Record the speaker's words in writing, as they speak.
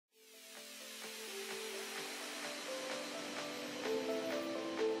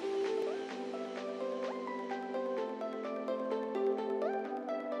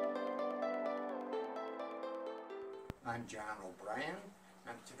I'm John O'Brien,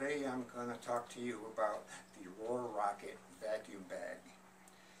 and today I'm going to talk to you about the Roarockit vacuum bag.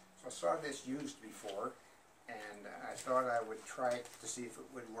 So I saw this used before, and I thought I would try it to see if it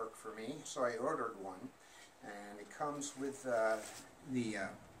would work for me. So I ordered one, and it comes with the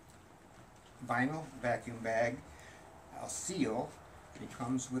vinyl vacuum bag, a seal. It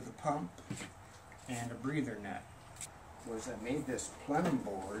comes with a pump and a breather net. I made this plenum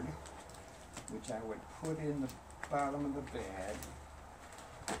board, which I would put in the bottom of the bag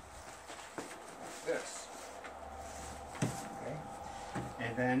like this. Okay,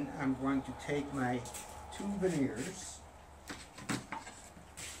 and then I'm going to take my two veneers.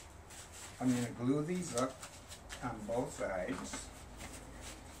 I'm going to glue these up on both sides.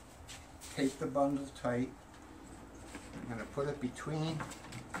 Tape the bundle tight. I'm going to put it between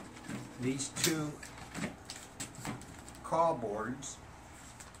these two call boards.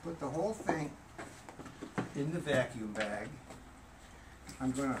 Put the whole thing in the vacuum bag.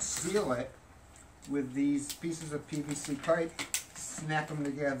 I'm going to seal it with these pieces of PVC pipe, snap them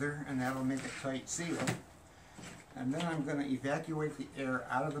together, and that'll make a tight seal. And then I'm going to evacuate the air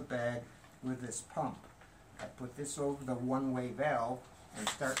out of the bag with this pump. I put this over the one-way valve and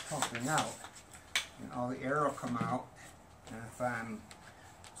start pumping out, and all the air will come out, and if I'm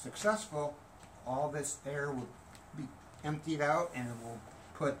successful, all this air will be emptied out and it will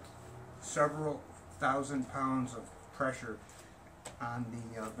put several thousand pounds of pressure on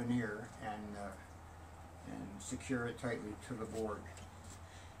the veneer and secure it tightly to the board.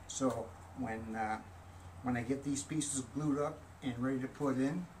 So when I get these pieces glued up and ready to put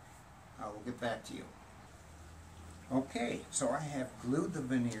in, I will get back to you. Okay, so I have glued the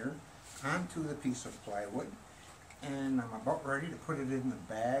veneer onto the piece of plywood, and I'm about ready to put it in the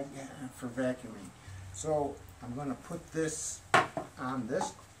bag for vacuuming. So I'm going to put this on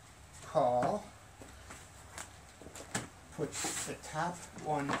this caul, put the top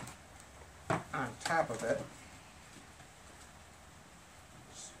one on top of it,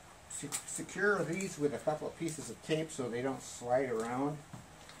 secure these with a couple of pieces of tape so they don't slide around.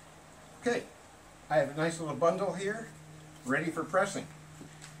 Okay, I have a nice little bundle here ready for pressing.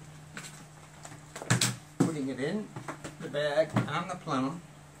 Putting it in the bag on the plenum,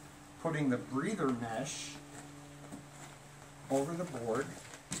 putting the breather mesh over the board.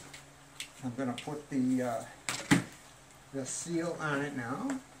 I'm going to put the seal on it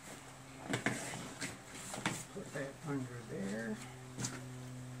now. Put that under there.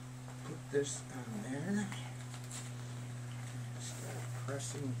 Put this on there. Start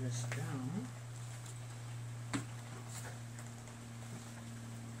pressing this down.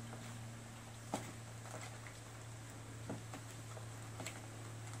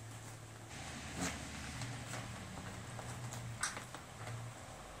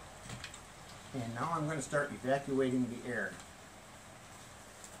 And now I'm going to start evacuating the air.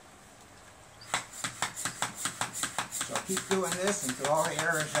 So keep doing this until all the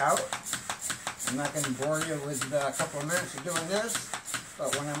air is out. I'm not going to bore you with a couple of minutes of doing this,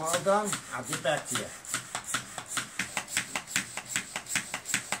 but when I'm all done, I'll get back to you.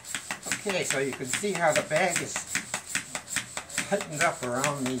 Okay, so you can see how the bag is tightened up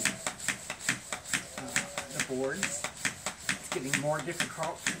around the boards. It's getting more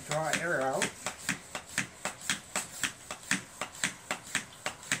difficult to draw air out.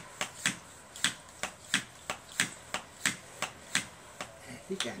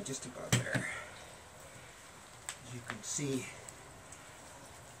 I think I'm just about there. As you can see,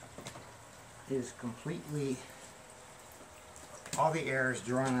 it is completely, all the air is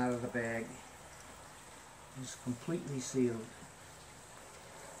drawn out of the bag. It's completely sealed,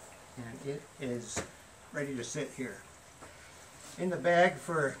 and it is ready to sit here in the bag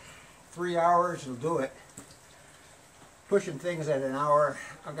for 3 hours. Will do it. Pushing things at an hour,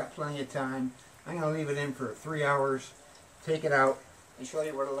 I've got plenty of time. I'm going to leave it in for 3 hours, take it out, and show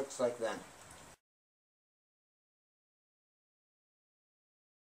you what it looks like then.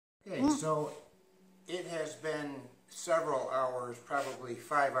 Okay, so it has been several hours, probably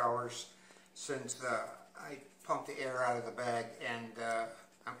 5 hours, since I pumped the air out of the bag, and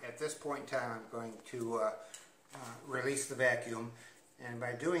at this point in time I'm going to release the vacuum. And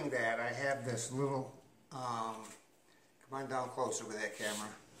by doing that, I have this little, come on down closer with that camera,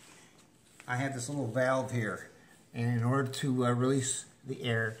 I have this little valve here, and in order to release the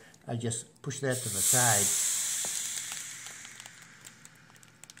air, I just push that to the side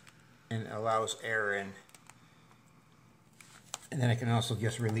and it allows air in. And then I can also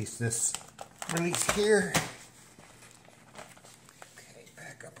just release this here. Okay,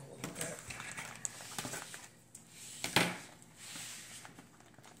 back up a little bit.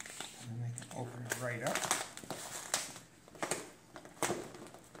 And then I can open it right up.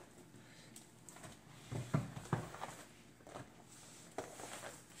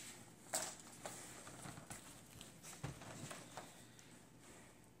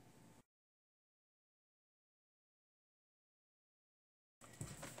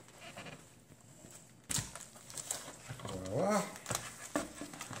 voila,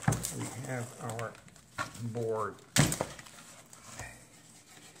 we have our board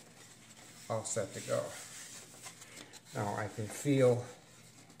all set to go. Now I can feel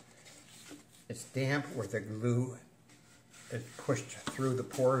it's damp where the glue is pushed through the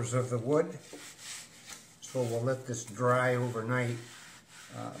pores of the wood. So we'll let this dry overnight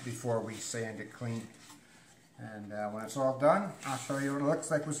before we sand it clean. And when it's all done, I'll show you what it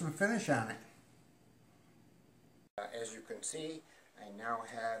looks like with some finish on it. As you can see, I now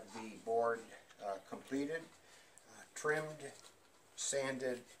have the board completed, trimmed,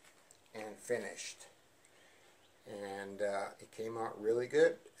 sanded, and finished. And it came out really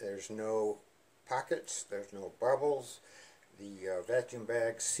good. There's no pockets, there's no bubbles. The vacuum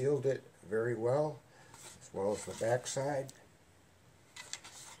bag sealed it very well as the back side.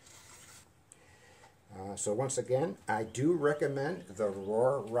 So once again, I do recommend the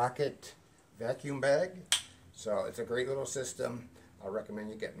Roarockit vacuum bag. So it's a great little system. I recommend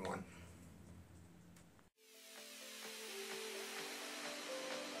you getting one.